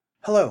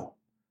Hello,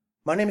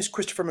 my name is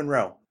Christopher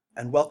Monroe,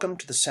 and welcome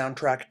to the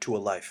Soundtrack to a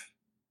Life.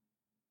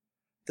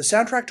 The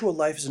Soundtrack to a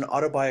Life is an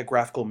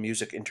autobiographical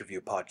music interview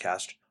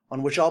podcast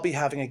on which I'll be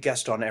having a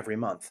guest on every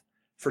month,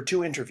 for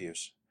 2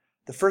 interviews,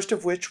 the first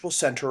of which will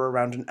center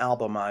around an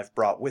album I've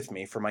brought with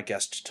me for my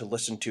guest to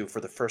listen to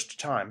for the first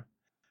time,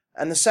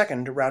 and the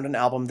second around an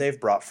album they've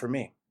brought for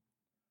me.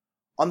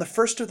 On the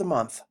first of the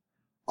month,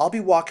 I'll be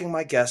walking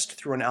my guest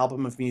through an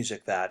album of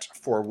music that,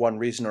 for one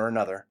reason or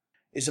another,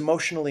 is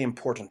emotionally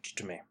important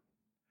to me.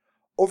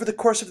 Over the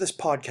course of this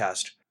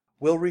podcast,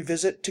 we'll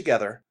revisit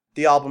together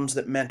the albums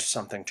that meant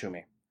something to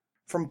me,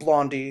 from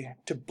Blondie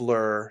to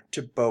Blur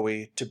to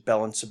Bowie to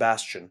Belle and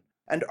Sebastian,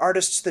 and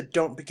artists that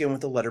don't begin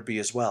with the letter B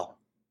as well.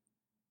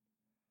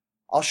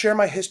 I'll share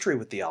my history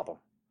with the album,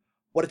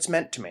 what it's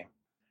meant to me,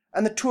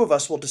 and the 2 of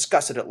us will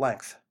discuss it at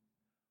length.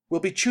 We'll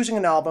be choosing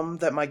an album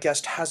that my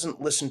guest hasn't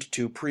listened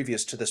to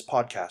previous to this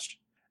podcast,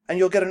 and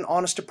you'll get an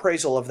honest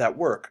appraisal of that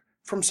work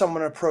from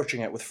someone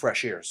approaching it with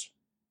fresh ears.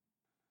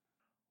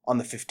 On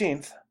the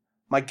 15th,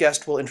 my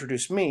guest will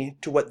introduce me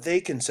to what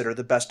they consider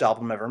the best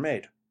album ever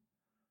made.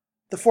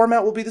 The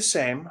format will be the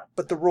same,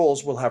 but the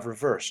roles will have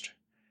reversed,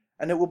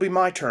 and it will be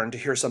my turn to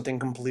hear something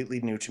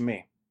completely new to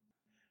me.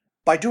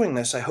 By doing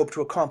this, I hope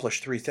to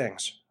accomplish 3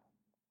 things.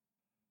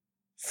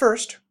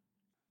 First,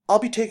 I'll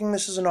be taking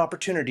this as an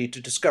opportunity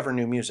to discover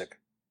new music.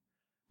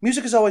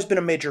 Music has always been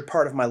a major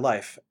part of my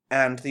life,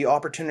 and the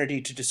opportunity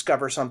to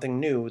discover something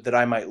new that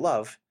I might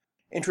love,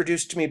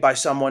 introduced to me by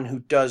someone who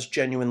does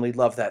genuinely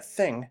love that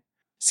thing,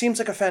 seems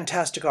like a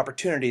fantastic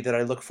opportunity that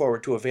I look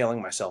forward to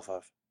availing myself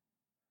of.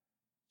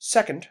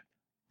 Second,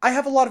 I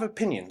have a lot of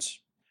opinions,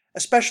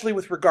 especially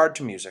with regard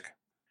to music,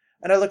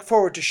 and I look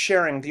forward to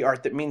sharing the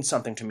art that means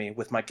something to me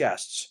with my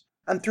guests,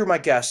 and through my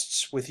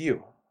guests, with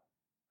you.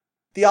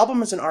 The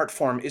album as an art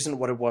form isn't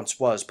what it once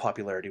was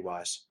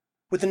popularity-wise.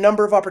 With the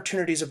number of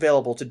opportunities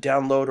available to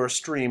download or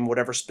stream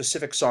whatever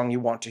specific song you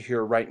want to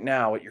hear right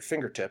now at your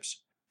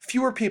fingertips,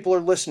 fewer people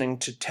are listening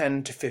to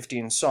 10 to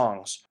 15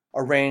 songs,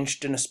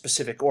 arranged in a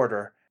specific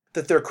order,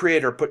 that their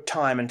creator put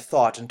time and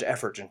thought and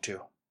effort into.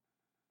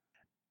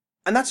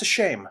 And that's a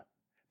shame,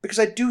 because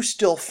I do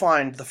still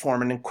find the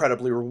form an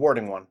incredibly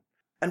rewarding one,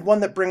 and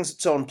one that brings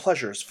its own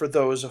pleasures for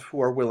those who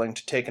are willing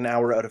to take an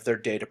hour out of their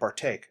day to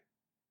partake.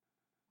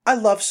 I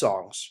love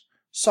songs.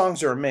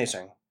 Songs are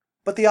amazing,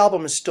 but the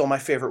album is still my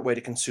favorite way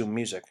to consume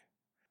music.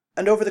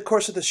 And over the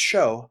course of this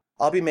show,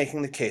 I'll be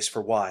making the case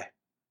for why.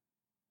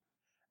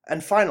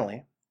 And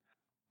finally,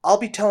 I'll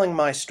be telling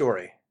my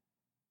story.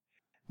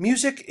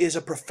 Music is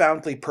a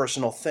profoundly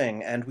personal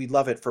thing, and we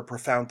love it for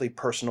profoundly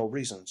personal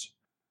reasons.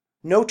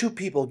 No 2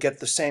 people get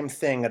the same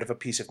thing out of a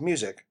piece of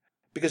music,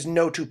 because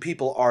no 2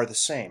 people are the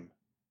same.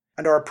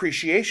 And our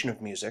appreciation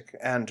of music,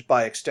 and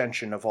by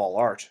extension of all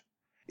art,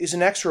 is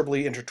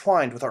inexorably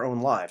intertwined with our own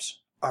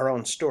lives, our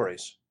own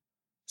stories.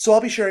 So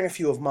I'll be sharing a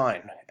few of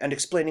mine, and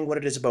explaining what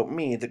it is about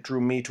me that drew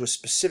me to a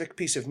specific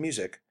piece of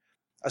music,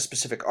 a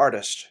specific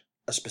artist,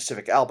 a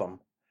specific album,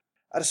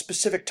 at a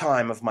specific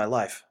time of my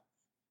life.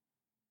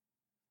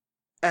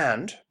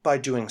 And, by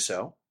doing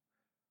so,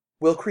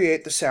 we'll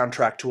create the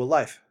soundtrack to a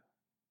life.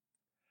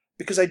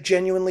 Because I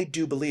genuinely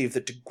do believe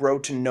that to grow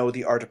to know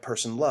the art a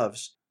person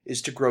loves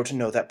is to grow to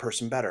know that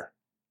person better.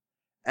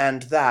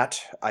 And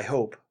that, I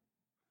hope,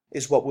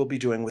 is what we'll be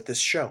doing with this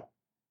show.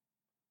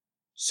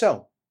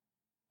 So,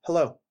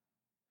 hello.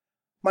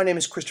 My name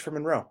is Christopher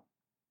Monroe,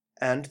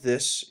 and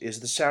this is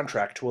the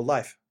Soundtrack to a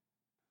Life.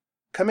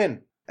 Come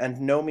in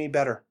and know me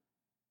better.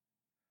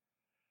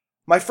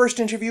 My first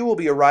interview will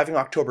be arriving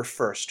October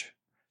 1st.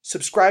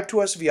 Subscribe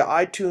to us via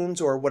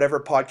iTunes or whatever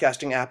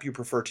podcasting app you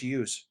prefer to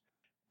use.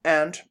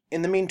 And,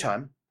 in the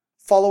meantime,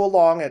 follow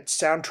along at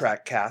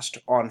SoundtrackCast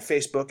on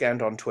Facebook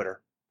and on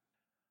Twitter.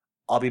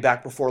 I'll be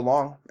back before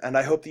long, and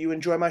I hope that you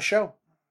enjoy my show.